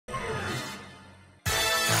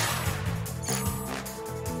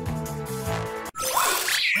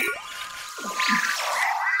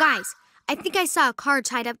Guys, I think I saw a car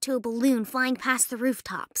tied up to a balloon flying past the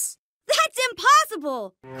rooftops. That's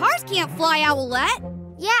impossible! Cars can't fly, Owlette!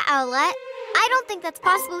 Yeah, Owlette. I don't think that's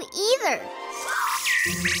possible either.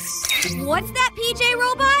 What's that, PJ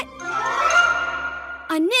Robot?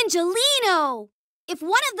 A Ninjalino! If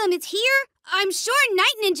one of them is here, I'm sure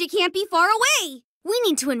Night Ninja can't be far away. We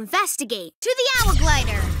need to investigate. To the Owl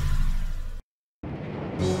Glider!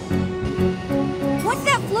 What's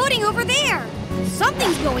that floating over there?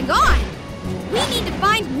 Something's going on. We need to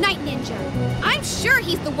find Night Ninja. I'm sure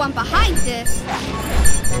he's the one behind this.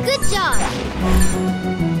 Good job.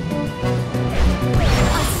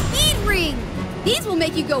 A speed ring! These will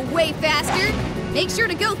make you go way faster. Make sure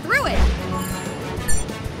to go through it.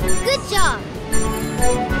 Good job.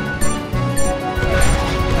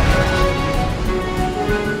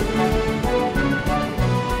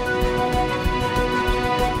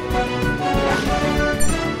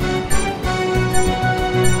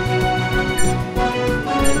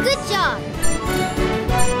 Good job.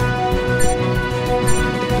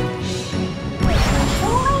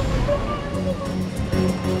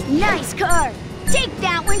 Nice car! Take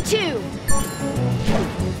that one too!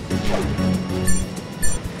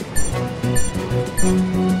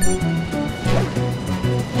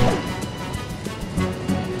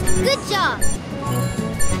 Good job.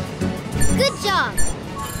 Good job.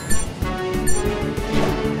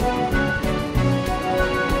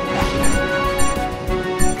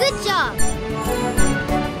 Good job.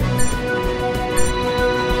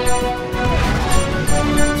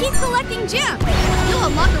 Keep collecting gems. You'll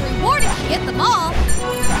unlock a reward if you get them all.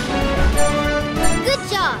 Good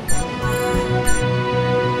job.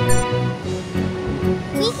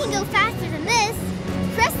 We can go faster than this.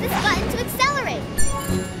 Press this button to accelerate.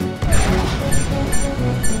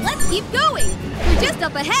 Let's keep going. We're just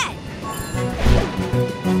up ahead.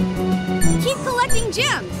 Keep collecting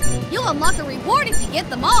gems. You'll unlock a reward if you get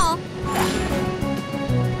them all.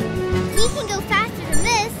 We can go faster than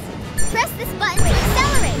this. Press this button to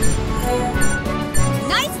accelerate.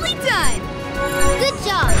 Nicely done. Good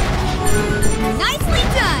job. Nicely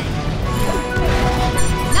done.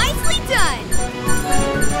 Nicely done.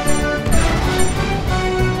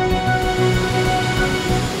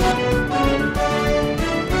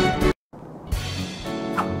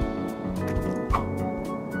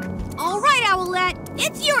 All right, Owlette,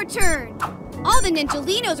 it's your turn. All the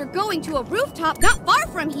Ninjalinos are going to a rooftop not far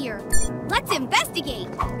from here. Let's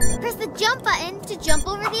investigate. Press the jump button to jump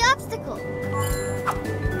over the obstacle.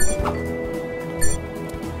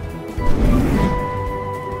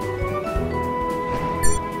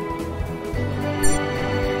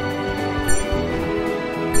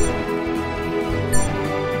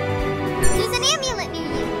 There's an amulet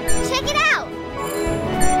near you. Check it out.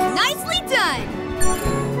 Nicely done.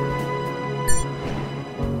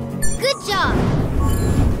 Good job.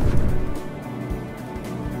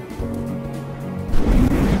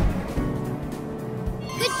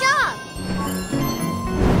 Good job.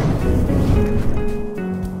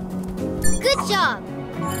 Good job.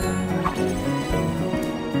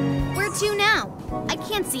 Where to now? I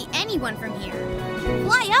can't see anyone from here.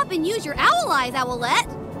 Fly up and use your owl eyes, Owlette.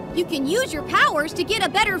 You can use your powers to get a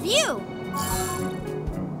better view.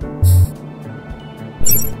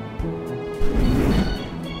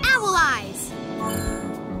 Owl eyes.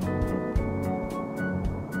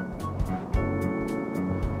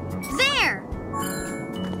 There.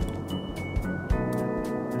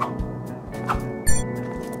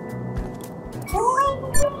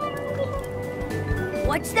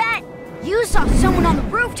 What's that? You saw someone on the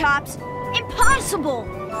rooftops? Impossible!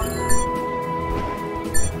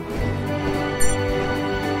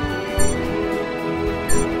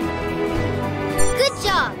 Good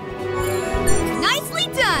job. Nicely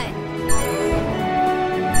done.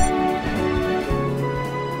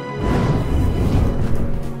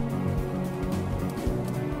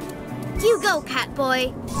 You go,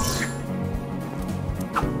 Catboy.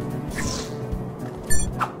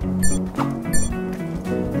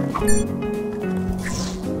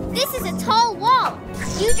 This is a tall wall.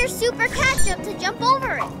 Use your super cat jump to jump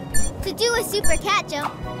over it. To do a super cat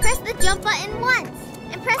jump, press the jump button once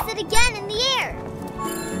and press it again in the air.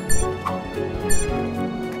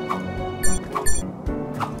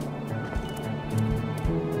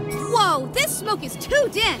 Whoa, this smoke is too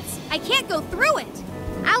dense. I can't go through it.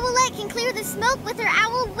 Owlette can clear the smoke with her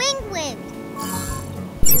owl wing wind.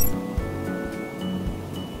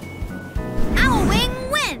 Owl wing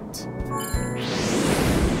wind!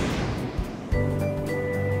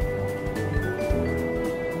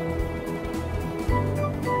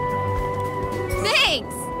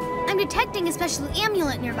 Thanks. I'm detecting a special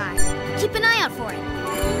amulet nearby. Keep an eye out for it.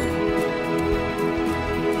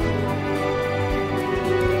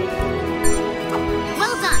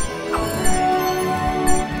 Well done.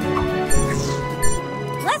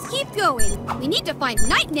 Let's keep going. We need to find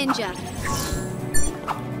Night Ninja.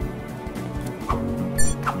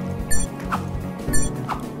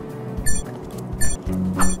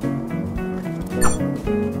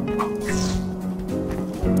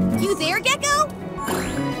 You there, Gekko?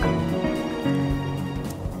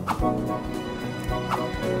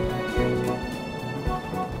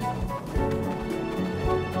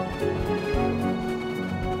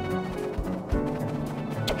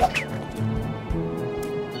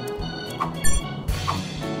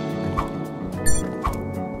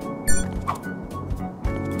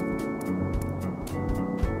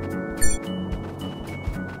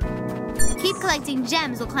 Keep collecting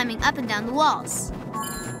gems while climbing up and down the walls.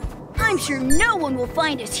 I'm sure no one will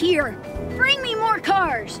find us here. Bring me more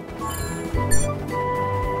cars.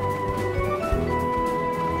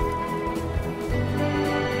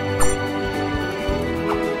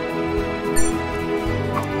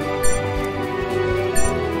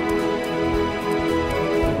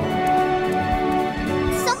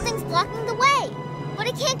 Something's blocking the way, but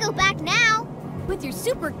it can't go back now. With your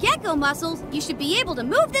super Gekko muscles, you should be able to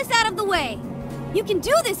move this out of the way. You can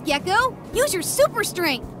do this, Gekko. Use your super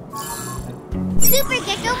strength. Super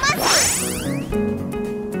Gekko muscles!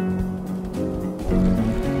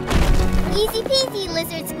 Easy peasy,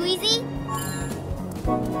 lizard squeezy.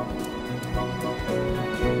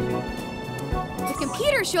 The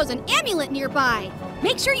computer shows an amulet nearby.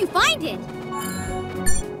 Make sure you find it.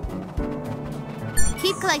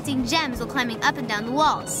 Keep collecting gems while climbing up and down the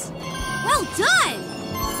walls. Well done!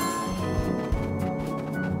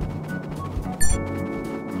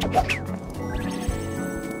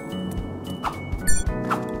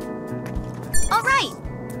 All right.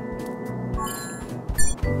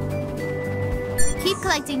 Keep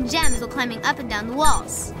collecting gems while climbing up and down the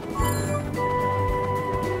walls.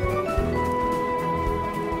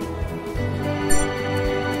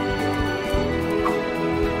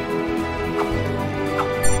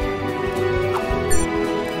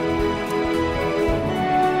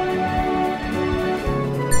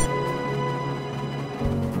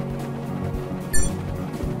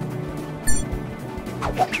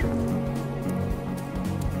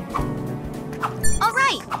 All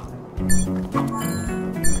right.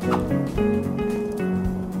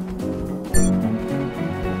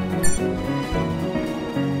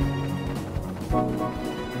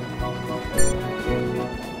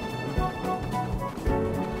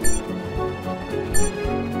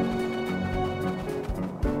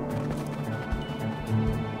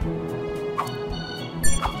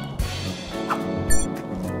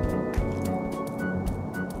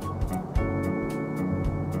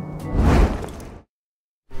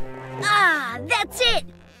 That's it!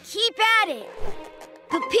 Keep at it!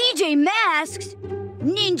 The PJ Masks?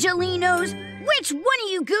 Ninjalinos? Which one of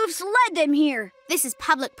you goofs led them here? This is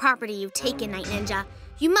public property you've taken, Night Ninja.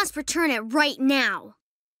 You must return it right now.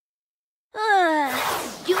 Do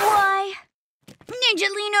I?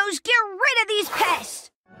 Ninjalinos, get rid of these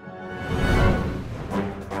pests!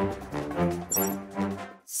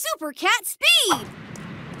 Super Cat Speed!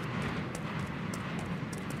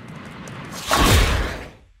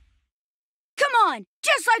 Come on,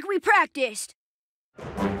 just like we practiced.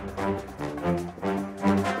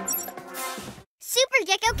 Super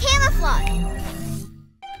Gekko camouflage.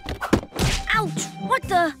 Ouch! What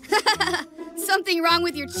the? Something wrong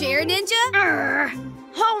with your chair, Ninja?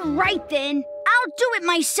 All right then. I'll do it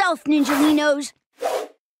myself, Ninjalinos.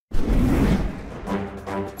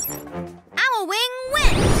 Owl Wing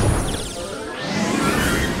wins!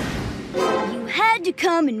 You had to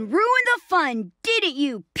come and ruin the fun, didn't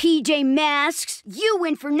you, PJ Masks? You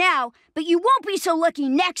win for now, but you won't be so lucky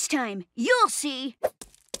next time. You'll see.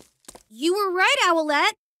 You were right,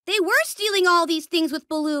 Owlette. They were stealing all these things with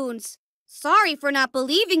balloons. Sorry for not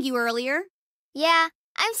believing you earlier. Yeah,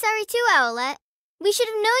 I'm sorry too, Owlette. We should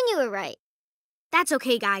have known you were right. That's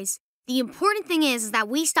okay, guys. The important thing is that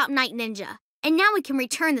we stopped Night Ninja, and now we can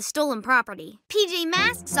return the stolen property. PJ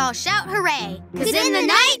Masks all shout hooray! 'Cause in the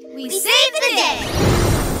night, we saved the day!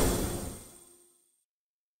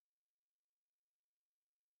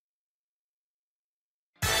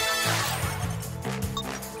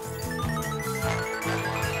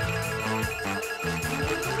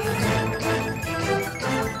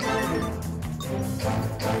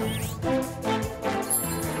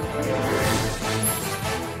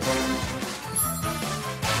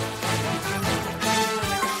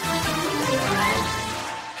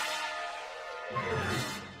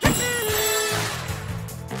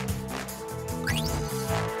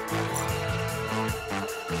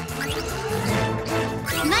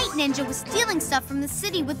 Ninja was stealing stuff from the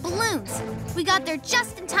city with balloons. We got there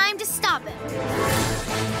just in time to stop him.